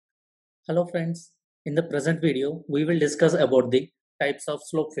Hello friends, in the present video we will discuss about the types of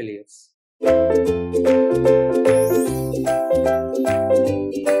slope failures.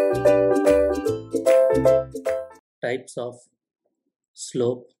 Types of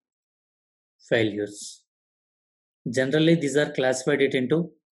slope failures. Generally these are classified it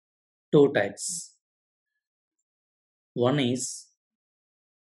into two types. One is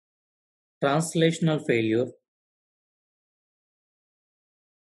translational failure.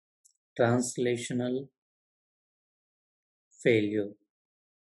 Translational failure.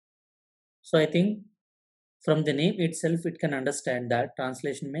 So I think from the name itself it can understand that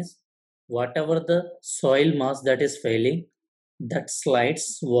translation means whatever the soil mass that is failing that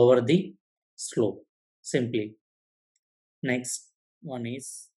slides over the slope simply. Next one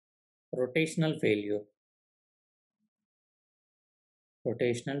is rotational failure.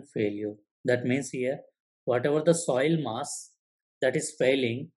 Rotational failure. That means here whatever the soil mass that is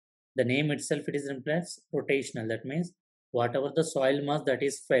failing, the name itself it is implies rotational. That means whatever the soil mass that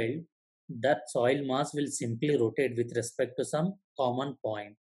is failed, that soil mass will simply rotate with respect to some common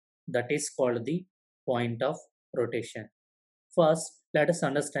point. That is called the point of rotation. First, let us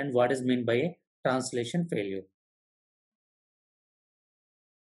understand what is meant by a translation failure.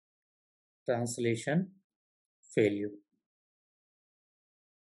 Translation failure.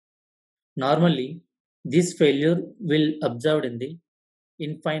 Normally, this failure will observed in the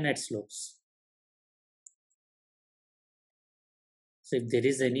infinite slopes. So if there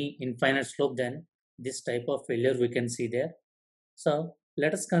is any infinite slope, then this type of failure we can see there. So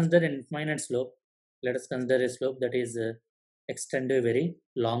let us consider an infinite slope. Let us consider a slope that is extended a very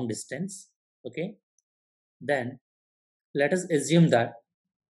long distance. Okay. Then let us assume that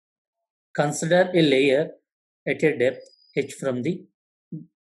consider a layer at a depth h from the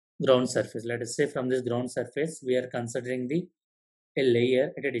ground surface. Let us say from this ground surface we are considering a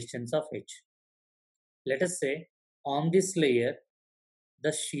layer at a distance of h. Let us say on this layer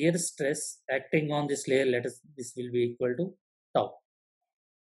the shear stress acting on this layer, this will be equal to tau,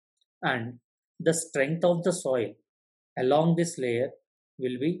 and the strength of the soil along this layer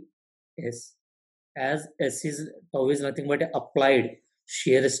will be s, as s is tau is nothing but applied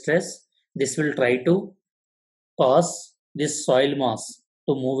shear stress. This will try to cause this soil mass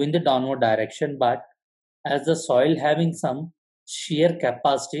to move in the downward direction, but as the soil having some shear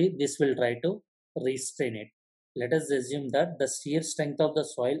capacity, this will try to restrain it. Let us assume that the shear strength of the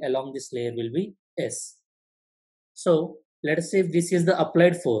soil along this layer will be S. So let us say if this is the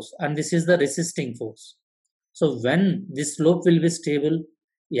applied force and this is the resisting force. So when this slope will be stable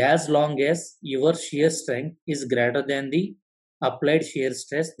as long as your shear strength is greater than the applied shear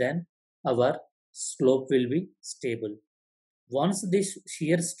stress, then our slope will be stable. Once this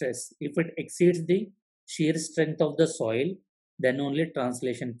shear stress, if it exceeds the shear strength of the soil, then only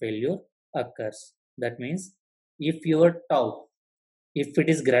translation failure occurs. That means if your tau, if it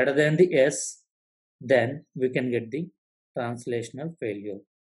is greater than the s, then we can get the translational failure.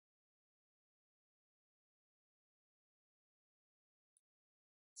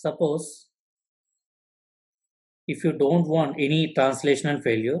 Suppose if you don't want any translational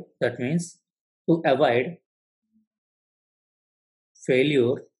failure, that means to avoid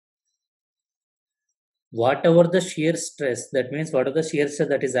failure, whatever the shear stress, that means whatever the shear stress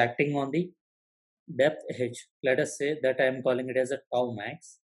that is acting on the depth h, let us say that I am calling it as a tau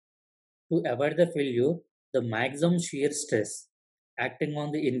max. To avoid the failure, the maximum shear stress acting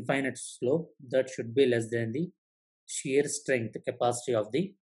on the infinite slope that should be less than the shear strength capacity of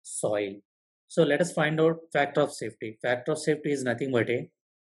the soil. So let us find out factor of safety. Factor of safety is nothing but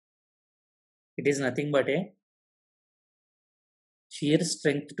a shear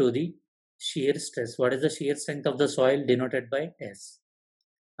strength to the shear stress. What is the shear strength of the soil? Denoted by S.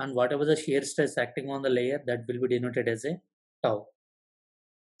 And whatever the shear stress acting on the layer, that will be denoted as a tau.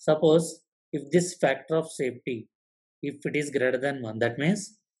 Suppose if this factor of safety, if it is greater than 1, that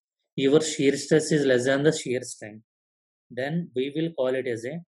means your shear stress is less than the shear strength, then we will call it as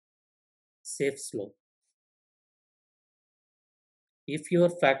a safe slope. If your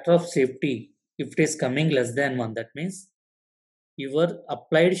factor of safety, if it is coming less than 1, that means your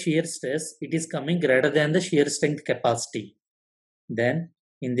applied shear stress, it is coming greater than the shear strength capacity, then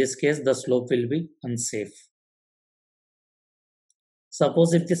in this case the slope will be unsafe.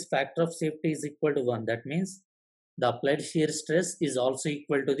 Suppose if this factor of safety is equal to 1, that means the applied shear stress is also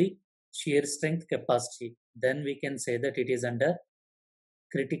equal to the shear strength capacity, then we can say that it is under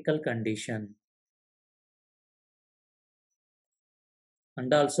critical condition.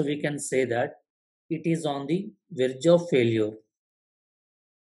 And also we can say that it is on the verge of failure.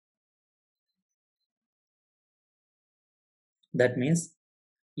 That means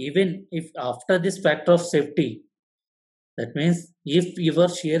Even if after this factor of safety, that means if your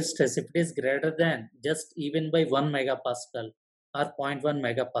shear stress, if it is greater than just even by 1 megapascal or zero point 0.1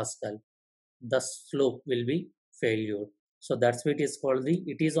 megapascal, the slope will be failure. So that's why it is called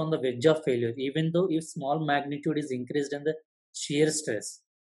it is on the verge of failure. Even though if small magnitude is increased in the shear stress,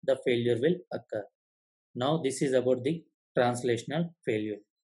 the failure will occur. Now this is about the translational failure.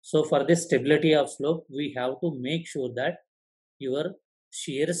 So for the stability of slope, we have to make sure that your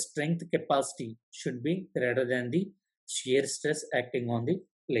shear strength capacity should be greater than the shear stress acting on the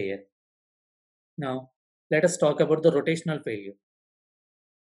layer. Now let us talk about the rotational failure.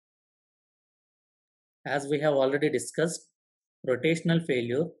 As we have already discussed, rotational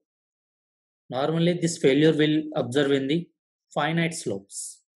failure, normally this failure will observe in the finite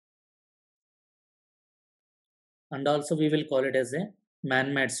slopes, and also we will call it as a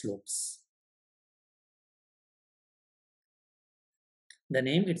man-made slopes. The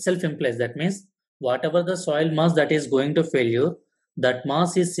name itself implies that means whatever the soil mass that is going to failure, that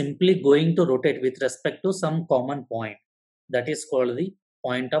mass is simply going to rotate with respect to some common point. That is called the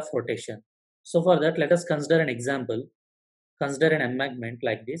point of rotation. So for that, let us consider an example. Consider an embankment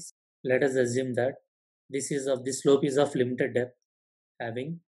like this. Let us assume that this slope is of limited depth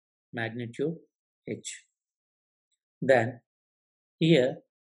having magnitude h. Then here,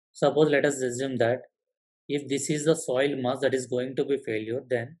 suppose let us assume that if this is the soil mass that is going to be failure,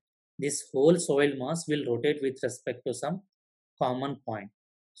 then this whole soil mass will rotate with respect to some common point.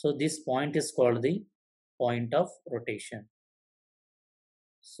 So this point is called the point of rotation.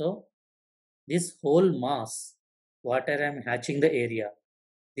 So this whole mass, whatever I am hatching the area,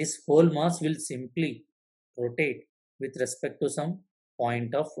 this whole mass will simply rotate with respect to some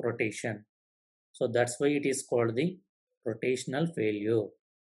point of rotation. So that's why it is called the rotational failure.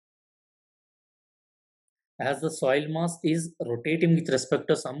 As the soil mass is rotating with respect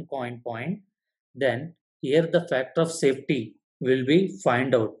to some point, then here the factor of safety will be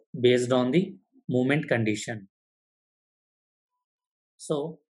find out based on the movement condition.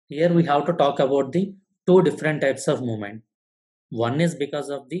 So here we have to talk about the two different types of movement. One is because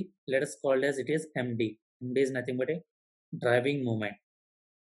of the, let us call as it is MD. MD is nothing but a driving movement.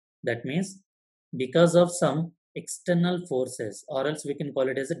 That means because of some external forces, or else we can call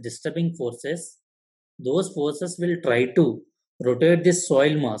it as a disturbing forces, those forces will try to rotate this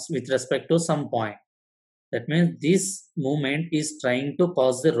soil mass with respect to some point. That means this movement is trying to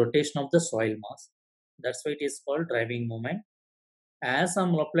cause the rotation of the soil mass. That's why it is called driving movement. As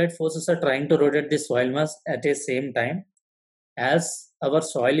some applied forces are trying to rotate the soil mass at the same time, as our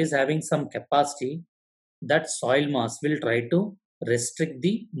soil is having some capacity, that soil mass will try to restrict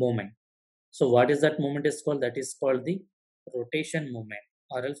the movement. So what is that movement is called? That is called the rotation movement,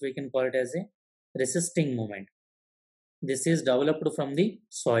 or else we can call it as a resisting movement. This is developed from the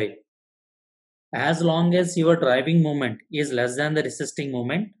soil. As long as your driving moment is less than the resisting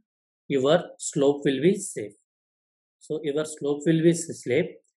moment, your slope will be safe. So your slope will be safe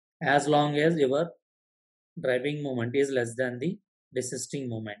as long as your driving moment is less than the resisting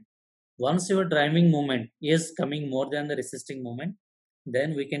moment. Once your driving moment is coming more than the resisting moment,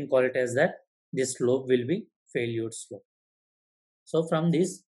 then we can call it as that this slope will be failure slope. So from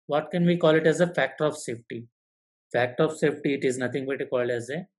this, what can we call it as a factor of safety? Factor of safety, it is nothing but called as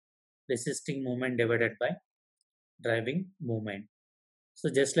a resisting moment divided by driving moment. So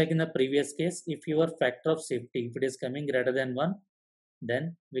just like in the previous case, if your factor of safety, if it is coming greater than 1,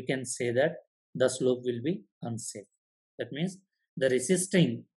 then we can say that the slope will be unsafe. That means the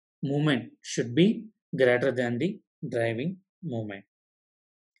resisting moment should be greater than the driving moment.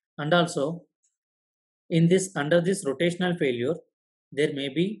 And also in this, under this rotational failure, there may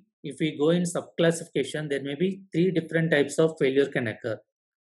be, if we go in subclassification, there may be 3 different types of failure can occur.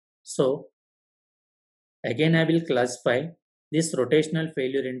 So again, I will classify this rotational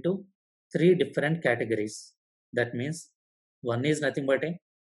failure into 3 different categories. That means one is nothing but a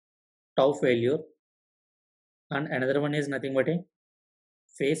tau failure, and another one is nothing but a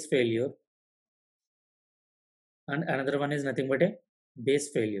phase failure, and another one is nothing but a base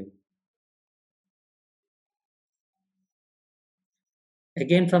failure.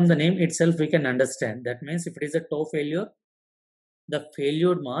 Again, from the name itself, we can understand that means if it is a tau failure, the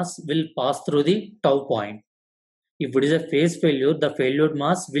failure mass will pass through the tau point. If it is a phase failure, the failure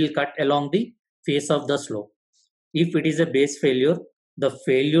mass will cut along the face of the slope. If it is a base failure, the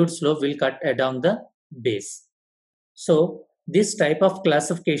failure slope will cut along the base. So this type of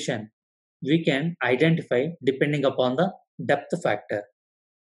classification we can identify depending upon the depth factor.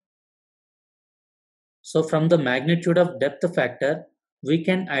 So from the magnitude of depth factor, we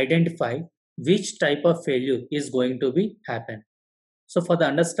can identify which type of failure is going to be happen. So for the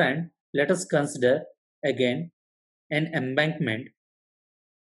understand, let us consider again an embankment,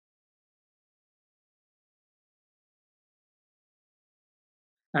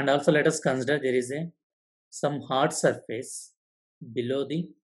 and also let us consider there is a some hard surface below the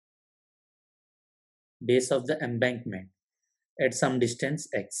base of the embankment at some distance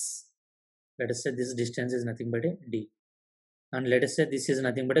x. Let us say this distance is nothing but a d, and let us say this is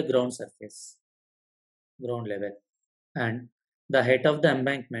nothing but a ground surface, ground level, and the height of the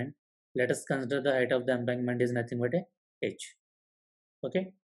embankment, let us consider the height of the embankment is nothing but a h.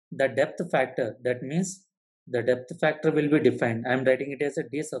 Okay, the depth factor, that means the depth factor will be defined, I am writing it as a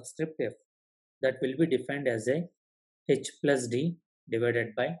d subscript f, that will be defined as a h plus d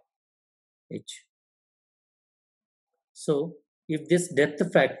divided by h. So if this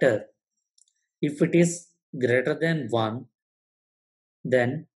depth factor, if it is greater than 1,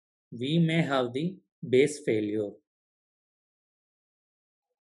 then we may have the base failure.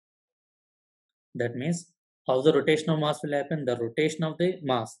 That means how the rotation of mass will happen, the rotation of the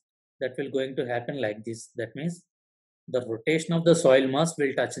mass, that will going to happen like this. That means the rotation of the soil mass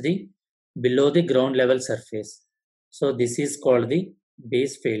will touch the below the ground level surface. So this is called the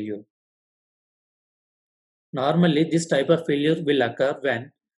base failure. Normally this type of failure will occur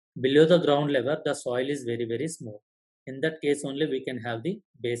when below the ground level the soil is very smooth. In that case only we can have the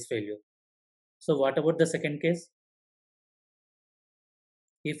base failure. So what about the second case?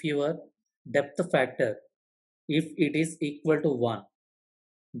 If your depth factor, if it is equal to 1,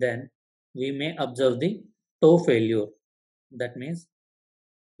 then we may observe the toe failure. That means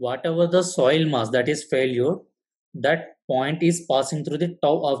whatever the soil mass that is failure, that point is passing through the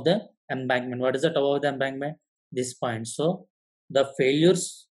toe of the embankment. What is the toe of the embankment? This point. So the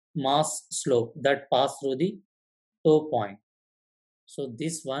failure's mass slope that pass through the toe point. So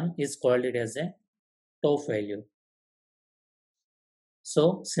this one is called it as a toe failure.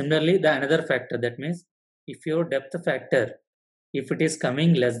 So similarly, the another factor, that means if your depth factor, if it is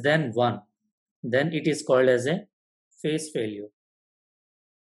coming less than 1, then it is called as a phase failure.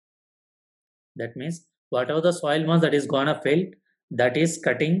 That means whatever the soil mass that is gonna fail, that is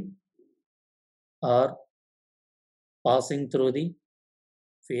cutting or passing through the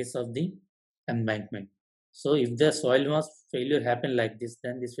face of the embankment. So if the soil mass failure happen like this,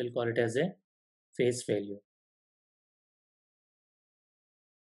 then this will call it as a phase failure.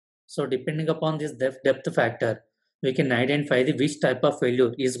 So depending upon this depth factor, we can identify the which type of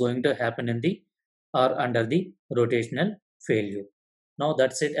failure is going to happen in the or under the rotational failure. Now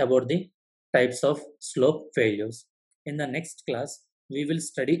that's it about the types of slope failures. In the next class, we will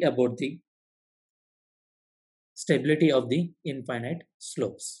study about the stability of the infinite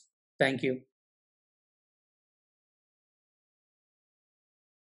slopes. Thank you.